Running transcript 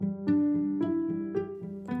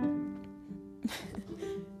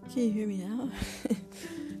Can you hear me now?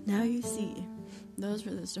 Now you see. Those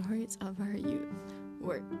were the stories of our youth.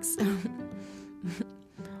 Works.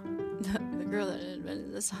 The girl that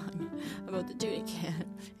invented the song about the tuna can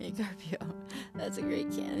in Carpio. That's a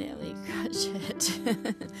great can, Ellie. Crush it.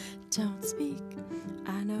 Don't speak.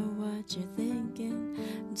 I know what you're thinking.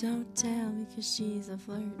 Don't tell me, 'cause she's a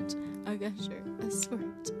flirt, a gusher, a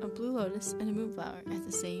squirt, a blue lotus, and a moonflower at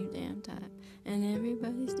the same damn time. And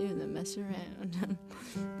everybody's doing the mess around.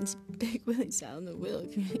 It's Big Willie sound, the wheel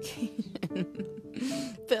of communication.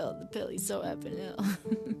 Phil, the pill, he's so effing ill.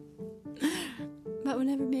 But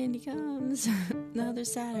whenever Mandy comes, another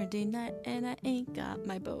Saturday night, and I ain't got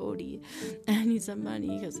my Bodie. I need some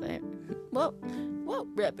money, 'cause whoa,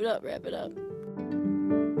 wrap it up.